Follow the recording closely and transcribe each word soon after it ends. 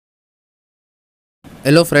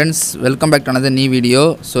Hello friends, welcome back to another new video.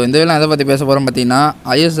 So இந்த வீடியோல எதை பத்தி பேச போறோம் பாத்தீங்கன்னா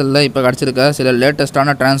ISL ல இப்ப கிடைச்சிருக்க சில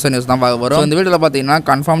லேட்டஸ்டான ட்ரான்ஸ்ஃபர் நியூஸ் தான் பார்க்க போறோம். So இந்த வீடியோல பாத்தீங்கன்னா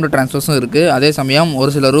கன்ஃபார்ம்டு ட்ரான்ஸ்ஃபர்ஸும் இருக்கு. அதே சமயம்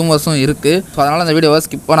ஒரு சில ரூமர்ஸும் இருக்கு. So அதனால இந்த வீடியோவை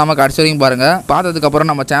ஸ்கிப் பண்ணாம கடைசி வரைக்கும் பாருங்க. பார்த்ததுக்கு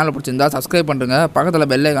அப்புறம் நம்ம சேனலை பிடிச்சிருந்தா Subscribe பண்ணுங்க. பக்கத்துல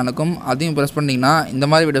பெல் ஐகானுக்கும் அதையும் பிரஸ் பண்ணீங்கன்னா இந்த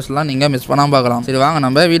மாதிரி வீடியோஸ்லாம் நீங்க மிஸ் பண்ணாம பார்க்கலாம். சரி வாங்க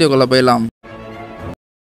நம்ம வீடியோக்குள்ள போயிடலாம்.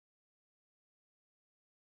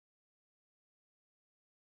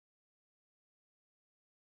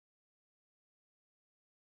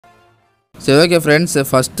 So okay friends,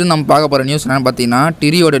 first நம்ம பார்க்க போற நியூஸ் என்னன்னு பார்த்தீங்கன்னா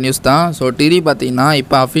டிரியோட நியூஸ் தான். ஸோ டிரி பார்த்தீங்கன்னா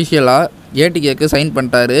இப்போ அஃபிஷியலாக ATKக்கு சைன்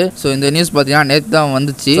பண்ணிட்டாரு. ஸோ இந்த நியூஸ் பார்த்தீங்கன்னா நேற்று தான்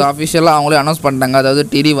வந்துச்சு. ஸோ அஃபிஷியலாக அவங்களே அனௌன்ஸ் பண்ணிட்டாங்க. அதாவது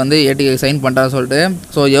டிரி வந்து ATK சைன் பண்ணிட்டாரு சொல்லிட்டு.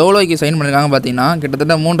 ஸோ எவ்வளோக்கு சைன் பண்ணியிருக்காங்க பார்த்தீங்கன்னா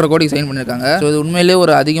கிட்டத்தட்ட 3.5 கோடிக்கு சைன் பண்ணியிருக்காங்க. ஸோ இது உண்மையிலேயே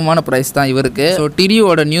ஒரு அதிகமான ப்ரைஸ் தான் இவருக்கு. ஸோ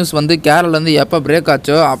டிரியோட நியூஸ் வந்து கேரளாலேருந்து எப்போ பிரேக்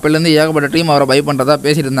ஆச்சோ அப்போலேருந்து ஏகப்பட்ட டீம் அவரை பை பண்ணுறதா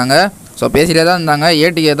பேசிட்டு இருந்தாங்க. ஸோ பேசிகிட்டே தான் இருந்தாங்க.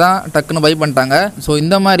 ATK தான் டக்குன்னு பை பண்ணிட்டாங்க. ஸோ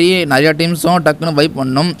இந்த மாதிரி நிறையா டீம்ஸும் டக்குன்னு பை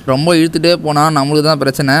பண்ணணும். ரொம்ப இழுத்துட்டே போனால் நம்மளுக்கு தான்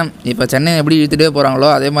பிரச்சனை. இப்போ சென்னை எப்படி இழுத்துட்டே போகிறாங்களோ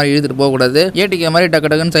அதே மாதிரி இழுத்துட்டு போகக்கூடாது. ATK மாதிரி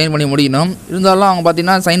டக்குன்னு சைன் பண்ணி முடிக்கணும். இருந்தாலும் அவங்க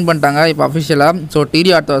பார்த்தீங்கன்னா சைன் பண்ணிட்டாங்க இப்போ அஃபிஷியலாக. ஸோ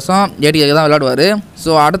டிரி அடுத்த வருஷம் ATK தான் விளையாடுவார்.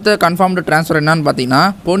 ஸோ அடுத்த கன்ஃபார்ம்டு ட்ரான்ஸ்ஃபர் என்னன்னு பார்த்தீங்கன்னா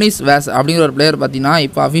போனிஸ் வேஸ் அப்படிங்கிற ஒரு பிளேயர் பார்த்தீங்கன்னா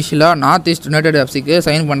இப்போ அஃபிஷியலாக நார்த் ஈஸ்ட் யுனைடெட் FCக்கு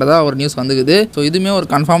சைன் பண்ணுறதா ஒரு நியூஸ் வந்துக்குது. ஸோ இதுவுமே ஒரு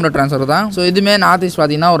கன்ஃபார்ம்டு ட்ரான்ஸ்ஃபர் தான். ஸோ இதுவுமே நார்த் ஈஸ்ட்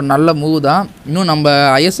பார்த்தீங்கன்னா ஒரு நல்ல மூவ் தான். இன்னும் நம்ம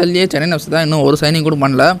ISL சென்னை FC தான் இன்னும் ஒரு சைனிங் கூட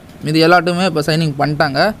பண்ணல. இது எல்லாத்துமே இப்போ சைனிங்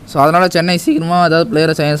பண்ணிட்டாங்க. ஸோ அதனால் சென்னை சீக்கிரமாக ஏதாவது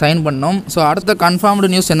பிளேயரை சைன் பண்ணணும். ஸோ அடுத்த கன்ஃபார்ம்டு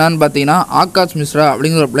நியூஸ் என்னன்னு பார்த்தீங்கன்னா ஆகாஷ் மிஸ்ரா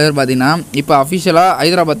அப்படிங்கிற ஒரு பிளேயர் பார்த்தீங்கன்னா இப்போ அஃபிஷியலாக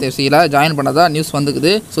ஹைதராபாத் FCயில் ஜாயின் பண்ணதா நியூஸ்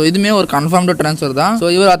வந்துக்குது. ஸோ இதுவுமே ஒரு கன்ஃபார்ம்டு ட்ரான்ஸ்ஃபர் தான். ஸோ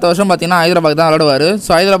இவர் அடுத்த வருஷம் பார்த்தீங்கன்னா ஹைதராபாத் தான் விளையாடுவார்.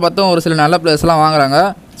 ஸோ ஹைதராபாத்தும் ஒரு சில நல்ல பிளேயர்ஸ்லாம் வாங்குறாங்க.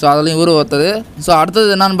 ஸோ அதுலேயும் இவர் ஒருத்தர். ஸோ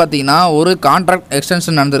அடுத்தது என்னன்னு பார்த்தீங்கன்னா ஒரு கான்ட்ராக்ட்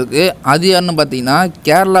எக்ஸ்டென்ஷன் நடந்திருக்கு. அது யாருன்னு பார்த்தீங்கன்னா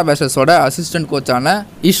கேரளா பேசர்ஸோட அசிஸ்டன்ட் கோச்சான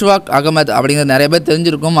𝐓𝐡𝐢𝐬 𝐂𝐡𝐚𝐧 அப்படிங்கிறது நிறைய பேர்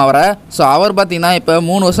தெரிஞ்சிருக்கும் அவரை. ஸோ அவர் பார்த்தீங்கன்னா இப்போ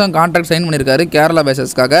 3 வருஷம் கான்ட்ராக்ட் சைன் பண்ணியிருக்காரு கேரளா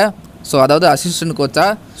பேசர்ஸ்க்காக. ஸோ அதாவது அசிஸ்டன்ட் கோச்சா.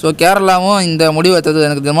 ஸோ கேரளாவும் இந்த முடிவு எடுத்தது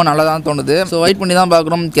எனக்கு தினமும் நல்லா தான் தோணுது. ஸோ வெயிட் பண்ணி தான்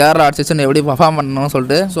பார்க்குறோம் கேரளா அசிஸ்டன்ட் எப்படி பர்ஃபார்ம் பண்ணணும்னு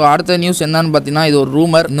சொல்லிட்டு. ஸோ அடுத்த நியூஸ் என்னன்னு பார்த்தீங்கன்னா இது ஒரு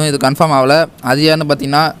ரூமர், இன்னும் இது கன்ஃபார்ம் ஆகலை. அது யாருன்னு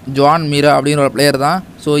பார்த்தீங்கன்னா ஜான் மீரா அப்படிங்கிற ஒரு பிளேயர் தான்.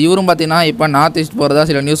 ஸோ இவரும் பார்த்தீங்கன்னா இப்போ நார்த் ஈஸ்ட் போகிறதா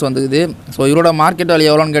சில நியூஸ் வந்துக்குது. ஸோ இவரோட மார்க்கெட் வேல்யூ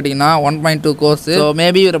எவ்வளோன்னு கேட்டிங்கன்னா 1.2 crores. ஸோ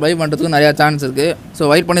மேபி இவரை பை பண்ணுறதுக்கு நிறையா சான்ஸ் இருக்குது. ஸோ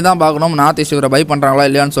வெயிட் பண்ணி தான் பார்க்கணும் நார்த் ஈஸ்ட் இவரை பை பண்ணுறாங்களா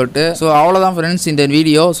இல்லையான்னு சொல்லிட்டு. ஸோ அவ்வளோதான் ஃப்ரெண்ட்ஸ் இந்த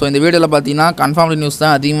வீடியோ. ஸோ இந்த வீடியோவில் பார்த்தீங்கன்னா கன்ஃபார்ம் நியூஸ்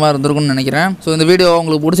தான் அதிகமாக இருந்திருக்கும்னு நினைக்கிறேன். ஸோ இந்த வீடியோ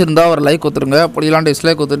உங்களுக்கு பிடிச்சிருந்தா ஒரு லைக் கொடுத்துருங்க. பிடிக்கலாம்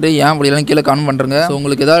டிஸ்லைக் கொடுத்துட்டு ஏன் பிடிக்கலாம் கீழே கமெண்ட் பண்ணுறங்க. ஸோ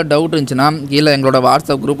உங்களுக்கு ஏதாவது டவுட் இருந்துச்சுன்னா கீழே எங்களோட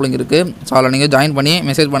வாட்ஸ்அப் குரூப் லிங்க் இருக்குது. ஸோ அதில் நீங்கள் ஜாயின் பண்ணி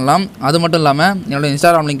மெசேஜ் பண்ணலாம். அது மட்டும் இல்லாமல் என்னோட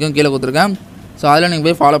இன்ஸ்டாகிராம் லிங்க்கும் கீழே கொடுத்துருக்கேன். ஸோ அதில் நீங்கள்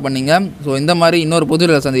போய் ஃபாலோ பண்ணிங்க. ஸோ இந்த மாதிரி இன்னொரு புது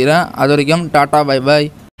வீடியோவில் சந்திக்கிறேன். அது வரைக்கும் டாட்டா பை பாய்.